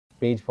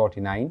page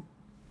 49,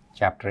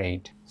 chapter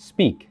 8.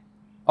 Speak.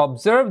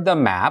 Observe the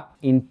map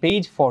in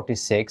page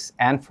 46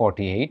 and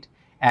 48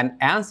 and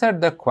answer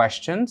the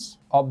questions.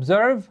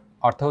 Observe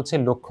অর্থ হচ্ছে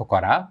লক্ষ্য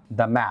করা,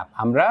 the map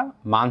আমরা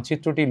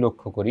মানচিত্রটি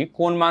লক্ষ্য করি।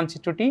 কোন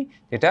মানচিত্রটি?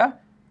 যেটা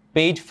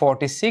পেজ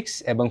 46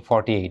 এবং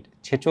 48,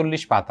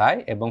 46 পাতায়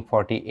এবং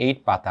 48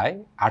 পাতায়,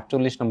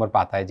 48 নম্বর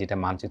পাতায় যেটা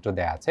মানচিত্র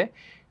দেয়া আছে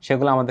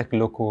সেগুলো আমাদেরকে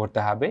লক্ষ্য করতে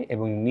হবে।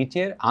 এবং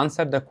নিচের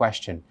আনসার দ্য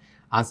কোয়েশ্চেন,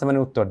 আনসার মানে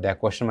উত্তর দেয়া,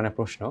 কোয়েশ্চেন মানে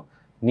প্রশ্ন,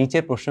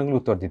 নিচের প্রশ্নগুলো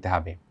উত্তর দিতে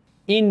হবে।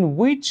 In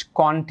which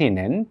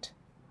continent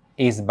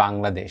is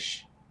Bangladesh?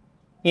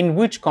 In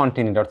which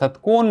continent অর্থাৎ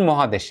কোন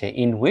মহাদেশে,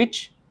 in which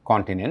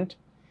continent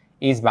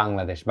is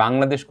Bangladesh,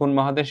 Bangladesh কোন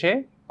মহাদেশে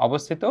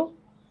অবস্থিত?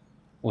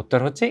 উত্তর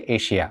হচ্ছে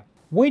Asia.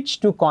 Which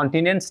two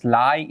continents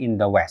lie in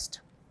the West?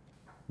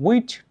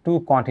 Which two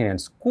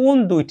continents কোন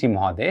দুইটি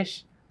মহাদেশ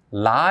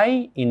লাই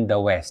ইন দ্য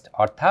ওয়েস্ট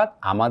অর্থাৎ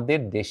আমাদের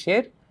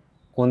দেশের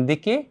কোন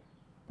দিকে?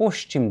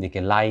 পশ্চিম দিকে,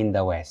 লাই ইন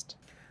দ্য ওয়েস্ট।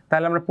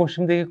 তাহলে আমরা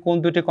পশ্চিম দিকে কোন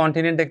দুটি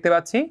কন্টিনেন্ট দেখতে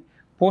পাচ্ছি?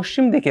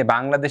 পশ্চিম দিকে,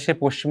 বাংলাদেশের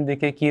পশ্চিম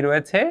দিকে কি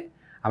রয়েছে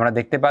আমরা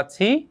দেখতে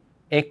পাচ্ছি?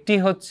 একটি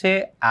হচ্ছে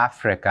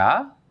আফ্রিকা,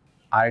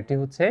 আর এটি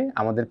হচ্ছে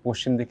আমাদের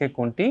পশ্চিম দিকে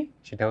কোনটি?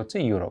 সেটা হচ্ছে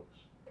Europe.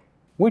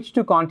 Which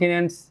two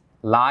continents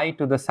lie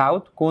to the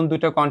south? কোন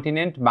দুটো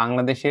কন্টিনেন্ট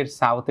বাংলাদেশের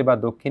সাউথে বা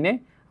দক্ষিণে?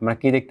 আমরা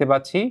কি দেখতে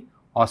পাচ্ছি?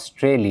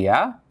 অস্ট্রেলিয়া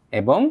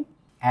এবং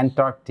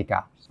অ্যান্টার্কটিকা।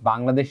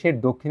 বাংলাদেশের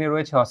দক্ষিণে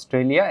রয়েছে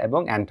অস্ট্রেলিয়া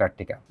এবং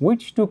Antarctica.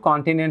 Which two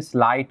continents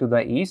lie to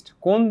the east?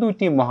 কোন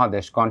দুইটি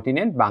মহাদেশ,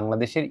 কন্টিনেন্ট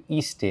বাংলাদেশের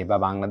ইস্টে বা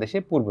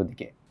বাংলাদেশের পূর্ব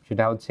দিকে?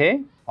 সেটা হচ্ছে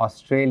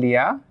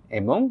অস্ট্রেলিয়া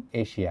এবং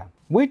Asia.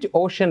 Which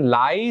ocean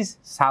lies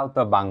south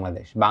of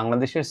Bangladesh?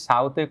 বাংলাদেশের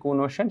সাউথে কোন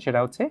ওশান? সেটা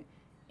হচ্ছে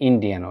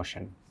Indian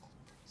ocean.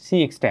 C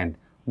extend,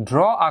 draw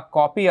a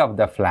copy of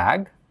the flag.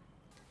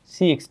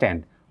 C extend,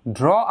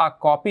 draw a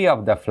copy of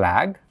the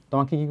flag.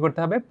 তোমাকে কি করতে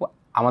হবে?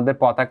 আমাদের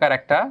পতাকার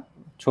একটা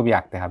ছবি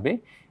আঁকতে হবে।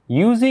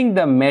 Using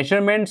the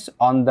measurements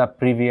on the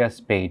previous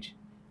page.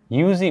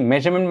 Using,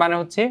 measurement মানে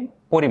হচ্ছে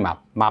পরিমাপ,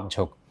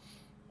 মাপঝোঁক।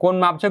 কোন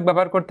মাপঝোঁক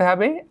ব্যবহার করতে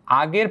হবে?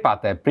 আগের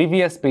পাতায়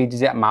প্রিভিয়াস পেজে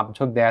যে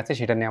মাপঝোঁক দেওয়া আছে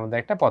সেটা নিয়ে আমাদের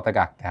একটা পতাকা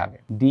আঁকতে হবে।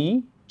 D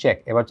check.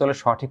 এবার চলো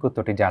সঠিক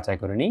উত্তরটি যাচাই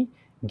করে নিই।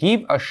 Give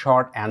a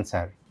short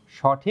answer.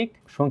 সঠিক,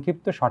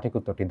 সংক্ষিপ্ত সঠিক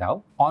উত্তরটি দাও।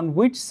 On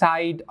which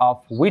side of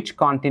which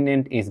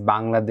continent is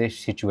Bangladesh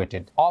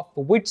situated? Of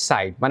which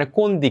side মানে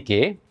কোন দিকে,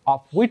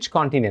 অফ হুইচ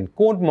কন্টিনেন্ট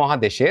কোন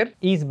মহাদেশের,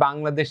 ইজ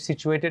বাংলাদেশ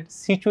সিচুয়েটেড।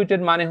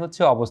 সিচুয়েটেড মানে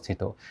হচ্ছে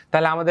অবস্থিত।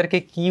 তাহলে আমাদেরকে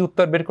কি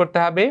উত্তর বের করতে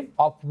হবে?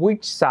 Of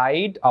which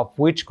side of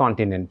which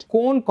continent,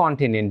 কোন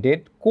কন্টিনেন্টের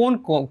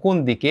কোন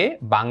দিকে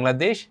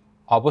বাংলাদেশ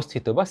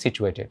অবস্থিত বা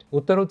সিচুয়েটেড।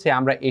 উত্তর হচ্ছে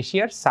আমরা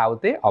এশিয়ার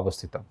সাউথে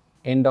অবস্থিত।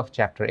 End of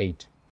chapter 8।